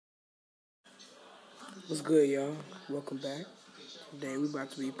What's good, y'all? Welcome back. Today we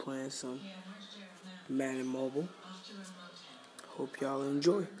about to be playing some Madden Mobile. Hope y'all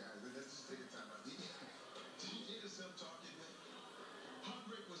enjoy.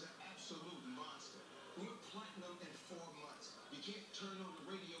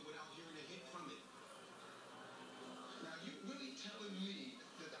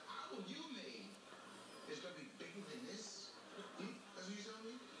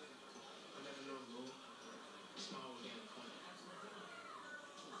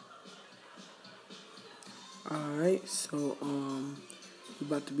 Alright, so we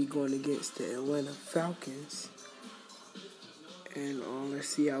about to be going against the Atlanta Falcons. And let's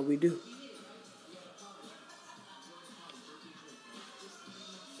see how we do.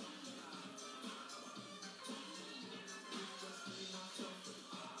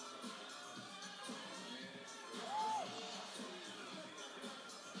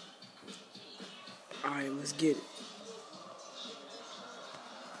 Alright, let's get it.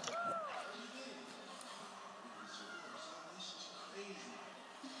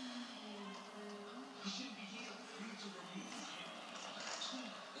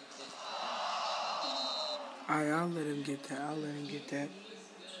 Alright, I'll let him get that.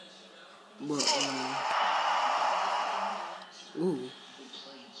 But, ooh.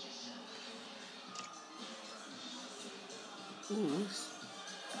 Ooh,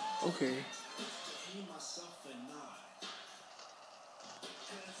 okay.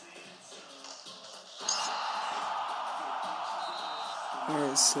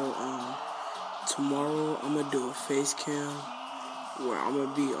 Alright, so, tomorrow I'm gonna do a face cam where I'm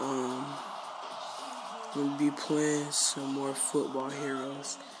gonna be playing some more football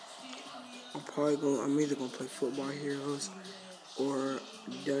heroes. I'm either gonna play football heroes or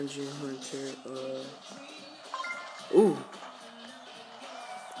Dungeon Hunter,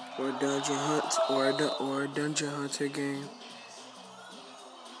 or Dungeon Hunt, or a Dungeon Hunter game,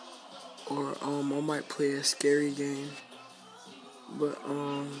 or I might play a scary game, but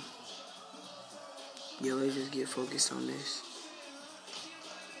yeah, let's just get focused on this.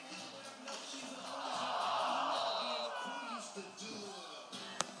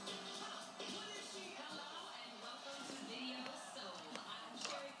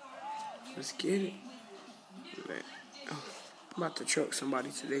 Let's get it. Oh, I'm about to choke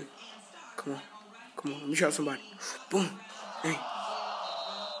somebody today. Come on, let me choke somebody. Boom, hey.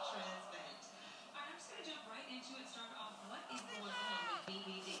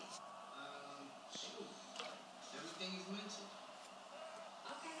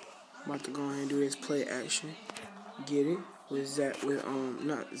 I'm about to go ahead and do this play action. Get it with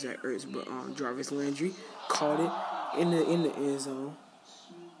not Zach Ertz, but Jarvis Landry. Caught it in the end zone.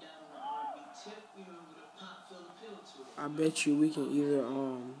 I bet you we can either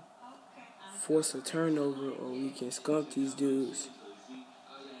force a turnover or we can skunk these dudes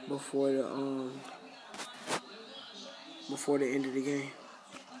before the end of the game.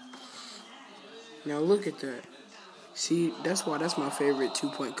 Now look at that. See, that's my favorite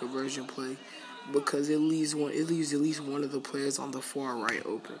 2-point conversion play, because it leaves at least one of the players on the far right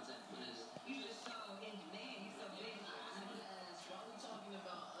open.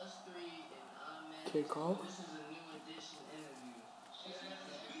 Kickoff.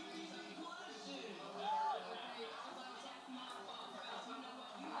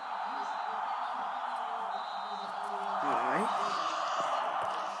 Alright.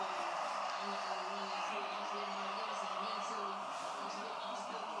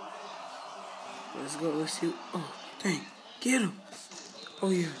 Let's go. Let's see. Oh, dang. Get him. Oh,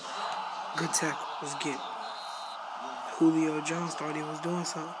 yeah. Good tackle. Let's get it. Julio Jones thought he was doing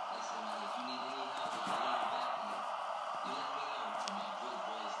something.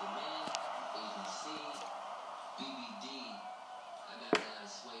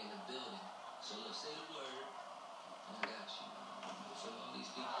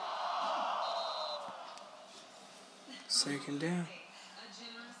 Second down.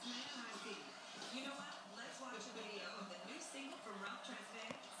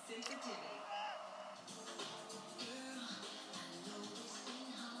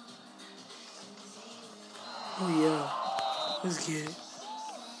 Oh yeah, let's get it.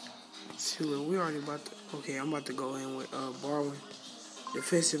 See, look, we already about to. Okay, I'm about to go in with Barwin.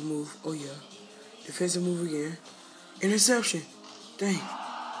 Defensive move. Oh yeah, defensive move again. Interception. Dang,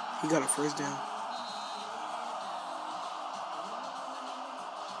 he got a first down.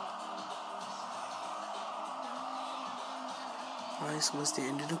 Alright, so it's the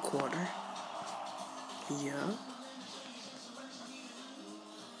end of the quarter. Yeah.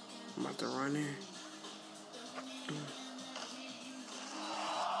 I'm about to run in.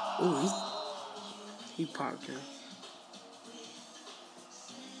 Ooh, He popped him.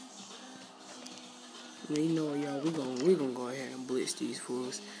 Man, you know what, y'all? We gonna go ahead and blitz these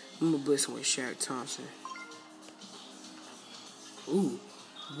fools. I'm gonna blitz him with Shaq Thompson. Ooh,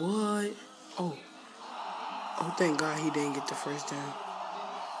 what? Oh, thank God he didn't get the first down.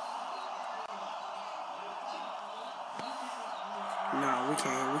 Nah, we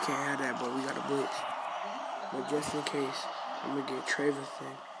can't have that, but we got a blitz. But just in case, I'm gonna get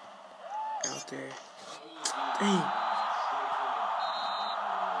Trevathan out there. Dang.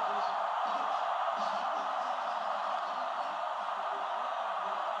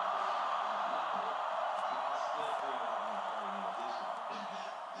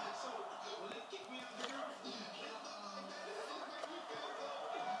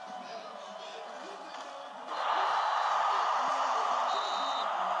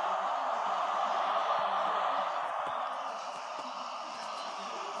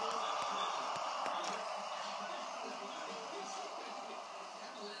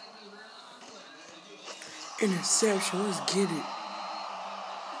 Interception, let's get it.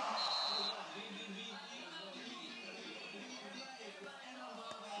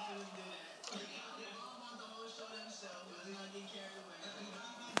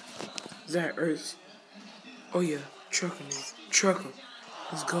 Zach Ertz. Oh yeah, truck him.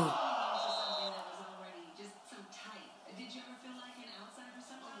 Let's go.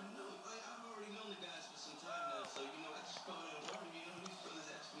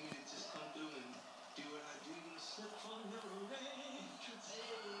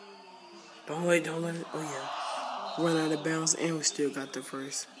 Don't let it. Oh yeah, run out of bounds, and we still got the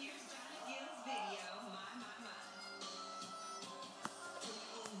first.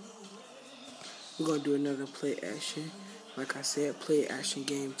 We're gonna do another play action. Like I said, play action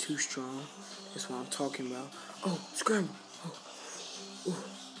game too strong. That's what I'm talking about. Oh, scramble.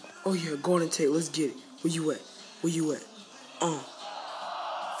 Oh yeah, Golden Tate, let's get it. Where you at?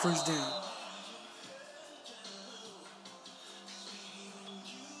 First down.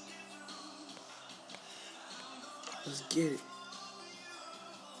 Let's get it.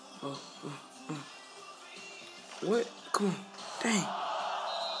 What? Come on. Dang.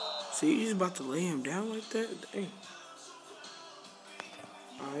 So you just about to lay him down like that? Dang.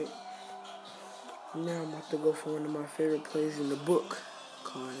 Alright. Now I'm about to go for one of my favorite plays in the book.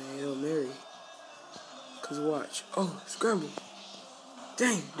 Calling it Hail Mary. Cause watch. Oh, scramble.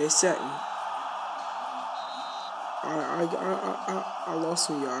 Dang, they sacked me. I lost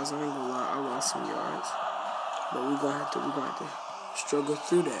some yards. I ain't gonna lie, I lost some yards. But we gonna have to struggle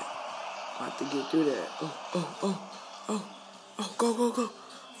through that. Have to get through that. Go.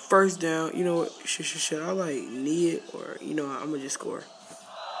 First down. You know what? Should I like knee it, or you know I'm gonna just score?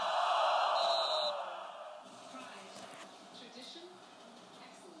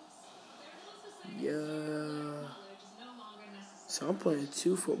 Yeah. So I'm playing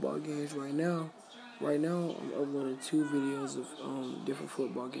 2 football games right now. Right now I'm uploading 2 videos of different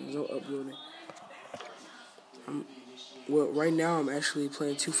football games. I'm uploading. Right now I'm actually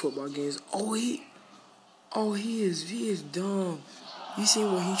playing 2 football games. He is dumb. You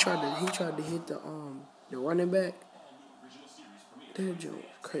seen when he tried to hit the running back? That joke was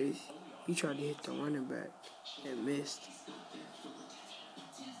crazy. He tried to hit the running back and missed.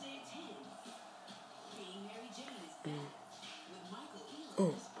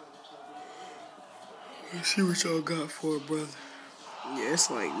 Oh. Let's see what y'all got for it, brother. Yeah, it's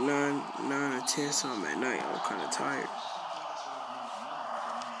like 9 or 10 something at night. I'm kind of tired.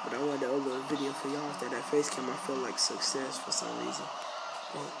 But I wanted to upload a video for y'all after that face cam. I felt like success for some reason.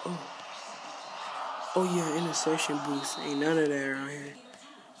 Oh yeah, interception boost. Ain't none of that around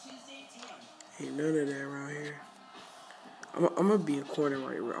here. I'm gonna be a corner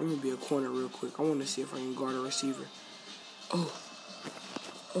I'm gonna be a corner real quick. I want to see if I can guard a receiver. Oh.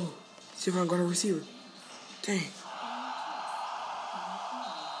 See if I can guard a receiver. Dang.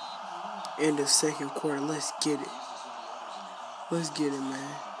 End of second quarter. Let's get it.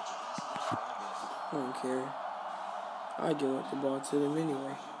 Man. I don't care. I give up the ball to them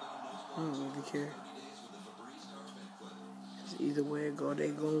anyway. I don't really care. Either way it go,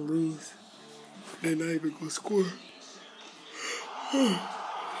 they gonna lose. They're not even gonna score. Either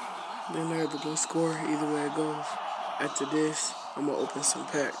way it goes. After this, I'm gonna open some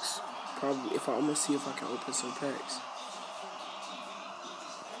packs. Probably I'm gonna see if I can open some packs.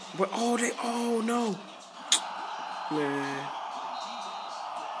 But no. Man.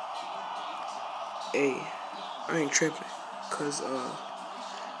 Hey, I ain't tripping. Cause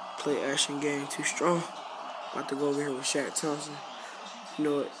play action game too strong. About to go over here with Shaq Thompson. You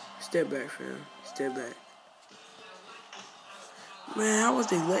know what? Step back, fam. Step back. Man, how was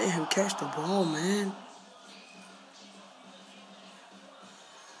they letting him catch the ball, man?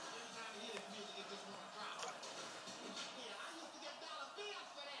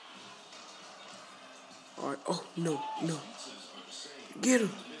 No, no. Get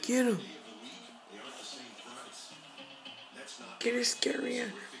him. Get him. Get his scary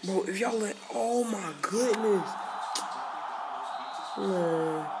in. Bro, if y'all let... Oh, my goodness.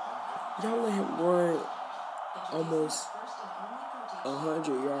 Man. Y'all let him run almost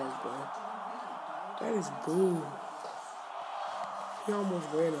 100 yards, bro. That is boom. He almost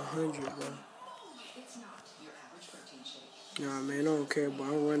ran 100, bro. Nah, man, I don't care, bro.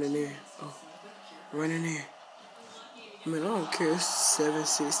 I'm running in. Oh, running in. Man, I don't care. It's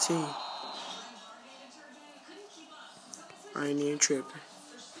 7-16. I ain't even tripping.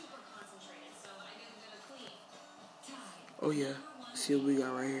 Oh, yeah. See what we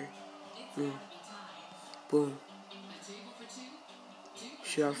got right here. Boom.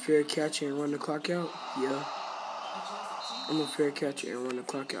 Should I fair catch it and run the clock out? Yeah. I'm going to fair catch it and run the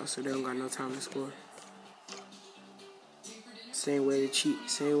clock out so they don't got no time to score. Same way the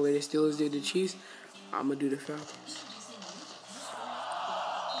Steelers did the Chiefs, I'm going to do the Falcons.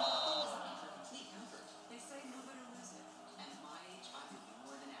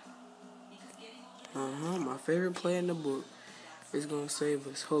 My favorite play in the book is going to save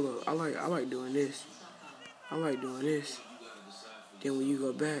us. Hold up. I like doing this. I like doing this. Then when you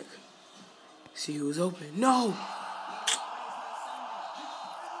go back, see who's open. No!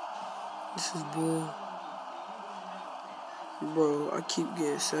 This is bull. Bro, I keep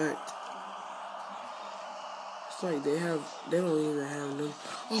getting sacked. It's like they don't even have no.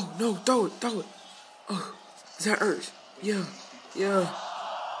 Oh, no, throw it. Oh, is that Ertz? Yeah.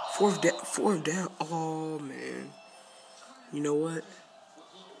 Fourth down. Oh, man. You know what?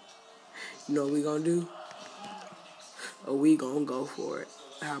 You know what we gonna do? Oh, we gonna go for it.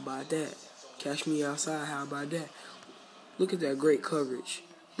 How about that? Catch me outside. How about that? Look at that great coverage.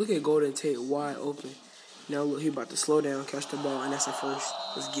 Look at Golden Tate wide open. Now look, he about to slow down, catch the ball, and that's a first.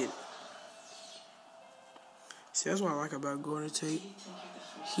 Let's get it. See, that's what I like about Golden Tate.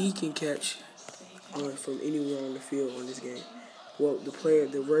 He can catch from anywhere on the field on this game. Well, the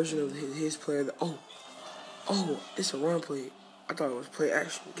version of his player. Oh, it's a run play. I thought it was play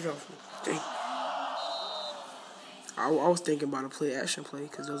action. Get off me. Dang. I was thinking about a play action play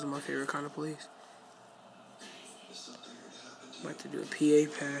because those are my favorite kind of plays. I'm about to do a PA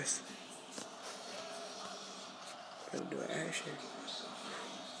pass. About to do an action.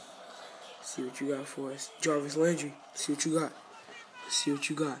 See what you got for us. Jarvis Landry. See what you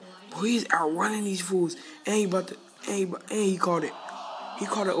got. Boy, he's outrunning these fools. And he caught it. He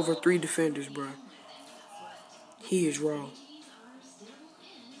caught it over 3 defenders, bro. He is raw.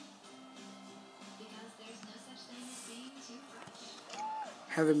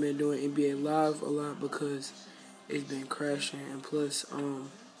 Haven't been doing NBA Live a lot because it's been crashing, and plus, oh,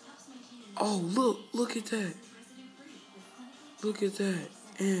 look at that.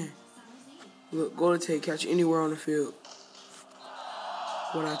 And look, Golden Tate catch anywhere on the field.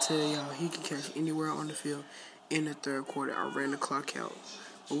 What I tell y'all, he can catch anywhere on the field in the third quarter. I ran the clock out.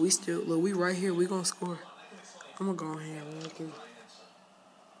 But we right here. We gonna score. I'm gonna go ahead and run through.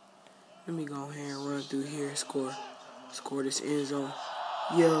 Let me go ahead and run through here and score. Score this end zone.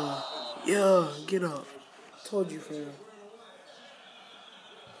 Yeah, get up. Told you, fam.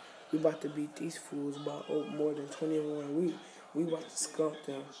 We about to beat these fools by more than 21. We about to skunk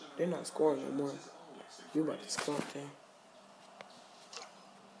them. They're not scoring no more. We about to skunk them.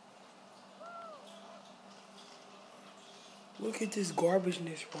 Look at this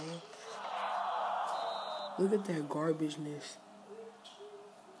garbageness, bro. Look at that garbageness.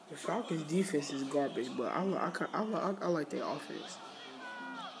 The Falcons' defense is garbage, but I like their offense.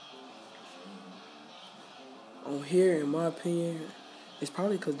 On here, in my opinion, it's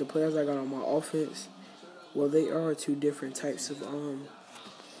probably because the players I got on my offense, well, they are 2 different types of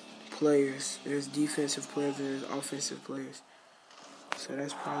players. There's defensive players and there's offensive players. So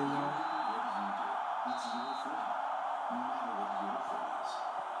that's probably why.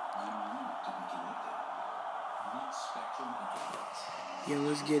 Yeah,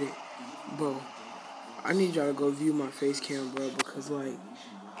 let's get it. Bro, I need y'all to go view my face cam, bro, because, like,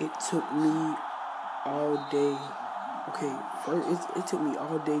 it took me all day. Okay, first, it took me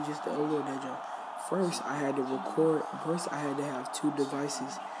all day just to upload that job. First, I had to have 2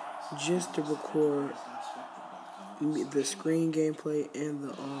 devices just to record the screen gameplay and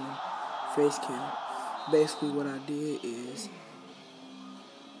the face cam. Basically, what I did is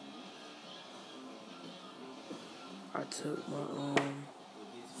I took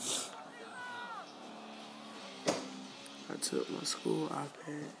my school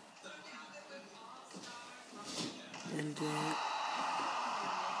iPad and then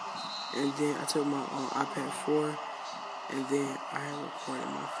I took my iPad 4 and then I had recorded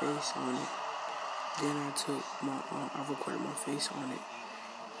my face on it. Then I took my I recorded my face on it,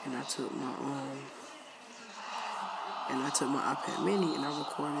 and I took my iPad Mini and I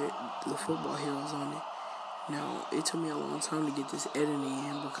recorded the football heroes on it. Now it took me a long time to get this editing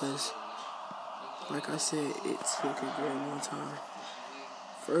in because, like I said, it took a very long time.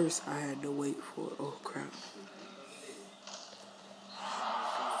 First, I had to wait for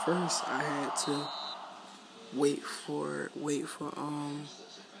First, I had to wait for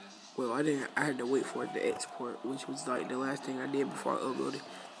well, I didn't. I had to wait for it to export, which was like the last thing I did before I uploaded.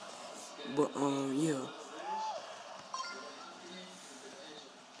 But yeah.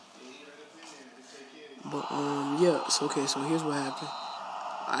 But yeah. So okay. So here's what happened.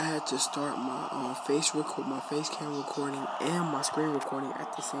 I had to start my face cam recording and my screen recording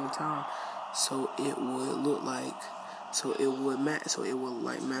at the same time, so it would look like, so it would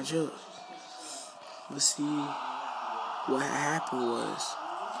like match up. But see, what happened was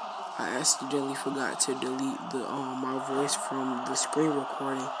I accidentally forgot to delete the my voice from the screen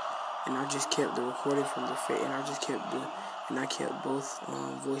recording, and I just kept the recording from the face, and I kept both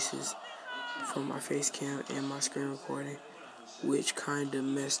voices from my face cam and my screen recording, which kind of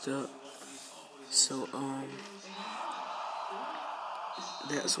messed up. So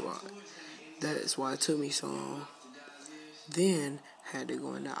that is why it took me so long. Then had to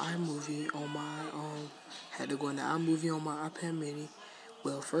go into iMovie on my iPad Mini.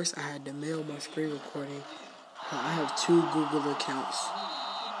 Well, first I had to mail my screen recording. I have 2 Google accounts,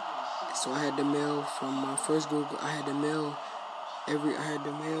 so I had to mail from my first Google. I had to mail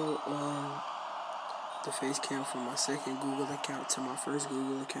the face cam from my second Google account to my first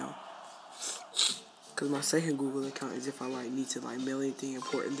Google account. Cause my second Google account is if I need to mail anything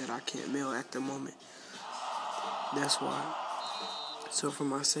important that I can't mail at the moment. That's why. So from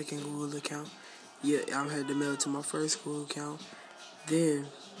my second Google account, yeah, I had to mail it to my first Google account. Then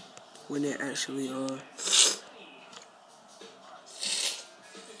when it actually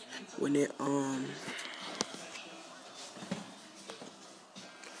when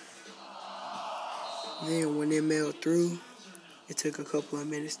it mailed through, it took a couple of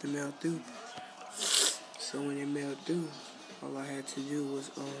minutes to mail through. So when it mailed through, all I had to do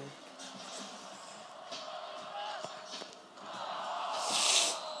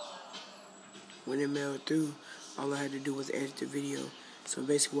was edit the video. So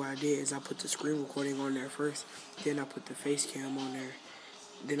basically what I did is I put the screen recording on there first, then I put the face cam on there.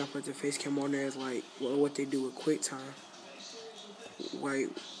 Then I put the face cam on there as what they do with QuickTime. Like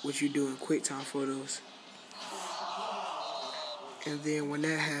what you do in QuickTime photos. And then when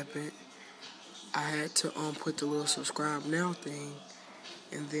that happened, I had to put the little subscribe now thing.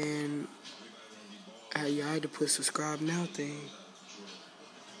 And then I had to put subscribe now thing.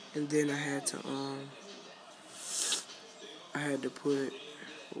 And then I had to put,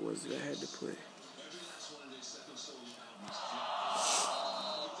 what was it I had to put?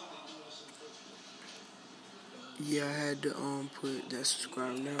 Yeah, I had to put that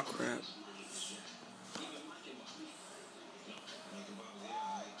subscribe now crap.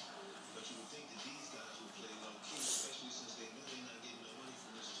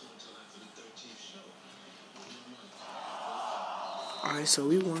 Alright, so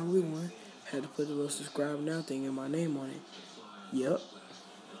we won. Had to put the little subscribe now thing and my name on it. Yep.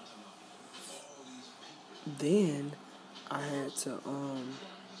 Then I had to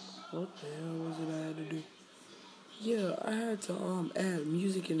what the hell was it I had to do? Yeah, I had to add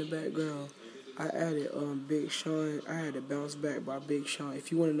music in the background. I added Big Sean. I had to Bounce Back by Big Sean.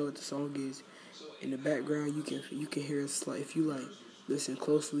 If you want to know what the song is, in the background you can hear it. Like if you listen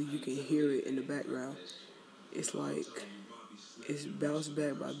closely, you can hear it in the background. It's Bounce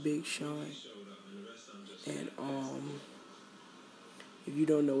Back by Big Sean. And if you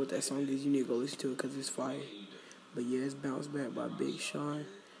don't know what that song is, you need to go listen to it because it's fire. But yeah, it's Bounce Back by Big Sean.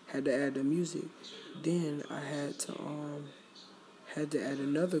 Had to add the music. Then I had to add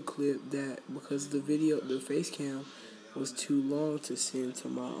another clip that because the face cam was too long to send to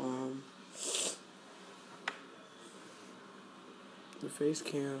my the face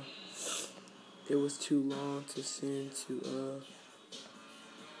cam. It was too long to send to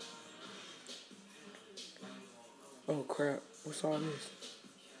oh crap, what's all this?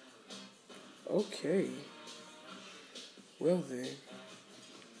 Okay. Well then,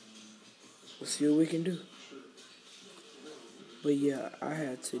 we'll see what we can do. But yeah, I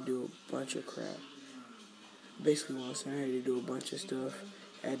had to do a bunch of crap. Basically what I'm saying, I had to do a bunch of stuff.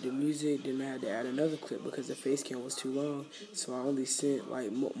 Add the music, then I had to add another clip because the face cam was too long. So I only sent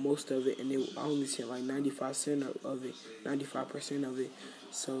most of it, and I only sent 95% of it, 95% of it.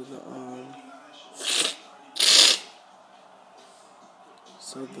 So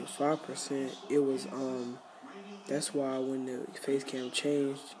So the 5%, it was that's why when the face cam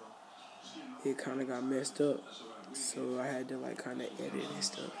changed, it kind of got messed up. So I had to like kind of edit and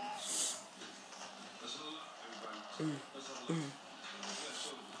stuff. And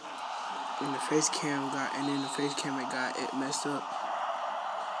the face cam it messed up.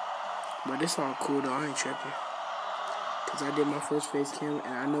 But it's all cool though. I ain't tripping. Cause I did my first face cam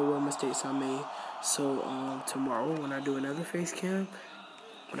and I know what mistakes I made. So tomorrow when I do another face cam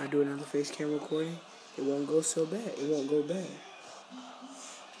recording, it won't go so bad. It won't go bad.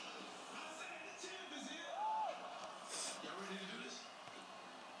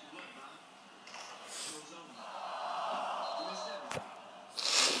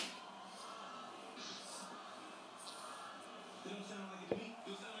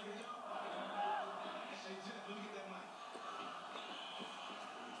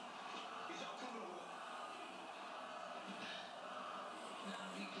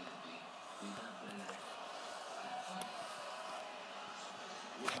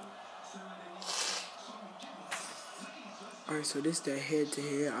 Alright, so this is the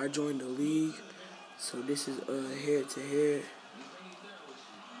head-to-head. I joined the league. So this is head-to-head.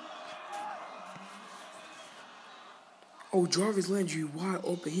 Oh, Jarvis Landry wide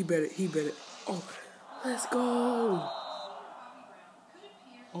open. He better. Oh, let's go.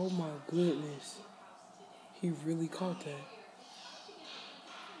 Oh my goodness. He really caught that.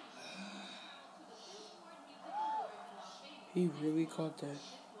 He really caught that.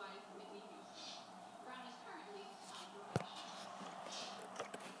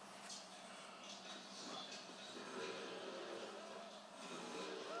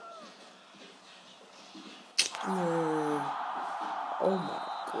 Oh my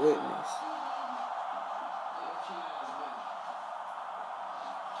goodness.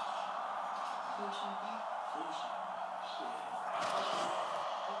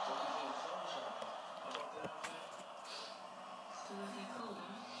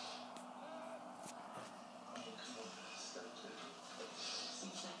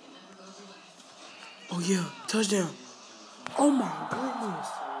 Oh yeah, touchdown. Oh my goodness.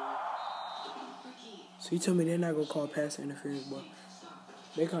 So you tell me they're not gonna call pass interference, but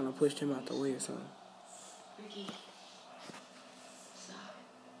they kind of pushed him out the way or something.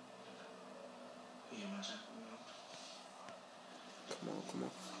 Come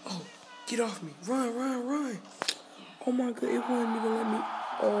on. Oh, get off me. Run. Oh my god, it wouldn't even let me.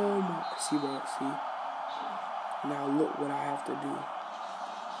 Oh my, see. Now look what I have to do.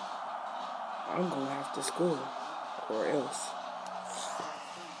 I'm gonna have to score, or else.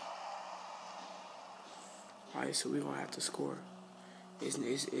 Alright, so we're gonna have to score. It's a.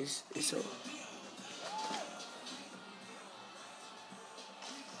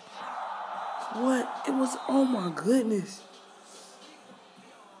 What? It was. Oh my goodness.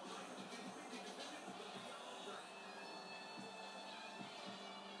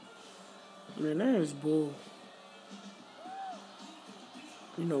 Man, that is bull.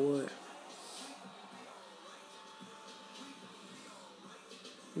 You know what?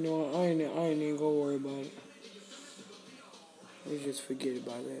 You know what? I ain't even gonna worry about it. Let's just forget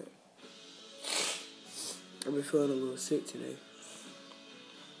about that. I've been feeling a little sick today.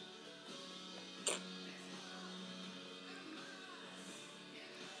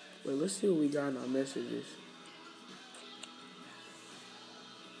 Wait, let's see what we got in our messages.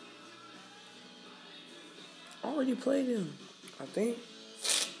 I already played him, I think.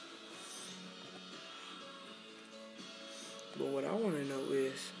 But what I want to know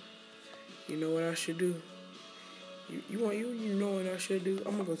is, you know what I should do? You know what I should do?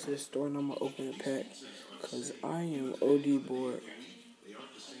 I'm going to go to the store and I'm going to open a pack. Because I am OD bored.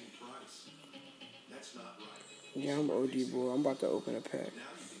 Yeah, I'm OD bored. I'm about to open a pack.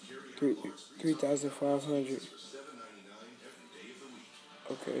 3,500.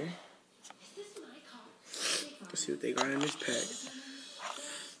 Okay. Let's see what they got in this pack.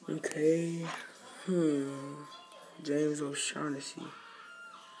 Okay. James O'Shaughnessy.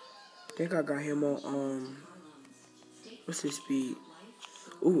 I think I got him on, what's his speed?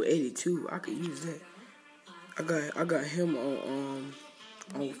 Ooh, 82. I could use that. I got him on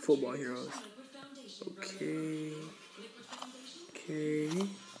Football Heroes. Okay.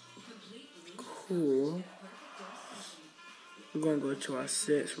 Cool. We're gonna go to our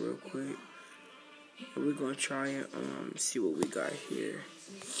sets real quick. And we're gonna try and see what we got here.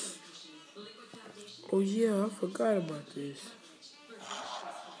 Oh yeah, I forgot about this.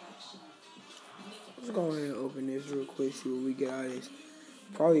 Let's go ahead and open this real quick, see what we get out of this.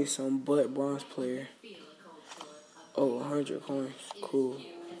 Probably some bronze player. Oh, 100 coins. Cool.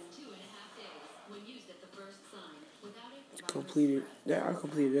 completed that. I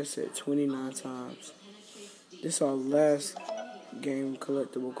completed that set 29 times. This is our last game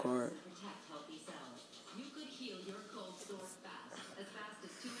collectible card.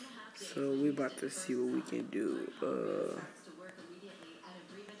 So we about to see what we can do.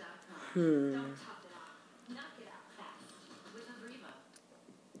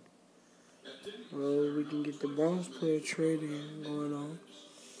 Well, we can get the bronze player trading going on.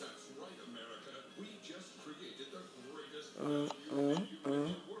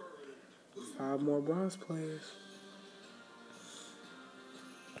 5 more bronze players.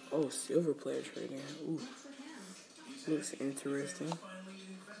 Oh, silver player trading. Ooh, looks interesting.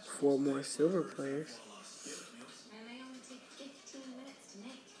 4 more silver players.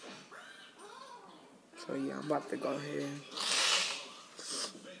 So yeah, I'm about to go ahead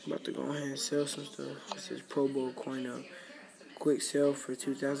and sell some stuff. This is Pro Bowl coin up. Quick sell for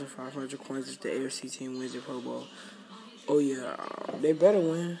 2,500 coins if the AFC team wins the Pro Bowl. Oh yeah, they better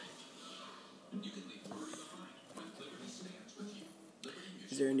win.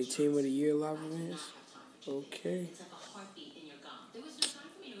 Is there any team of the year live events? Okay.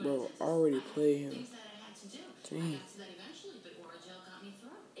 Bro, already played him. Dang.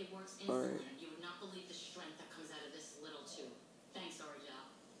 Alright.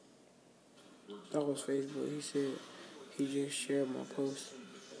 That was Facebook. He said he just shared my post.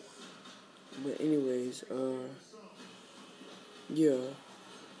 But anyways, yeah.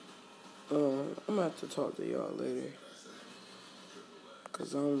 I'm gonna have to talk to y'all later.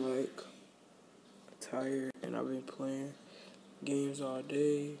 Cause I'm like tired and I've been playing games all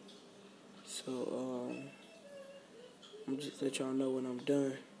day. So I'm just let y'all know when I'm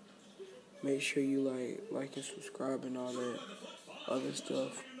done. Make sure you like and subscribe and all that other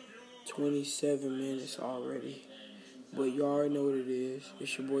stuff. 27 minutes already. But you already know what it is.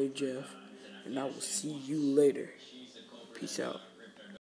 It's your boy Jeff. And I will see you later. Peace out.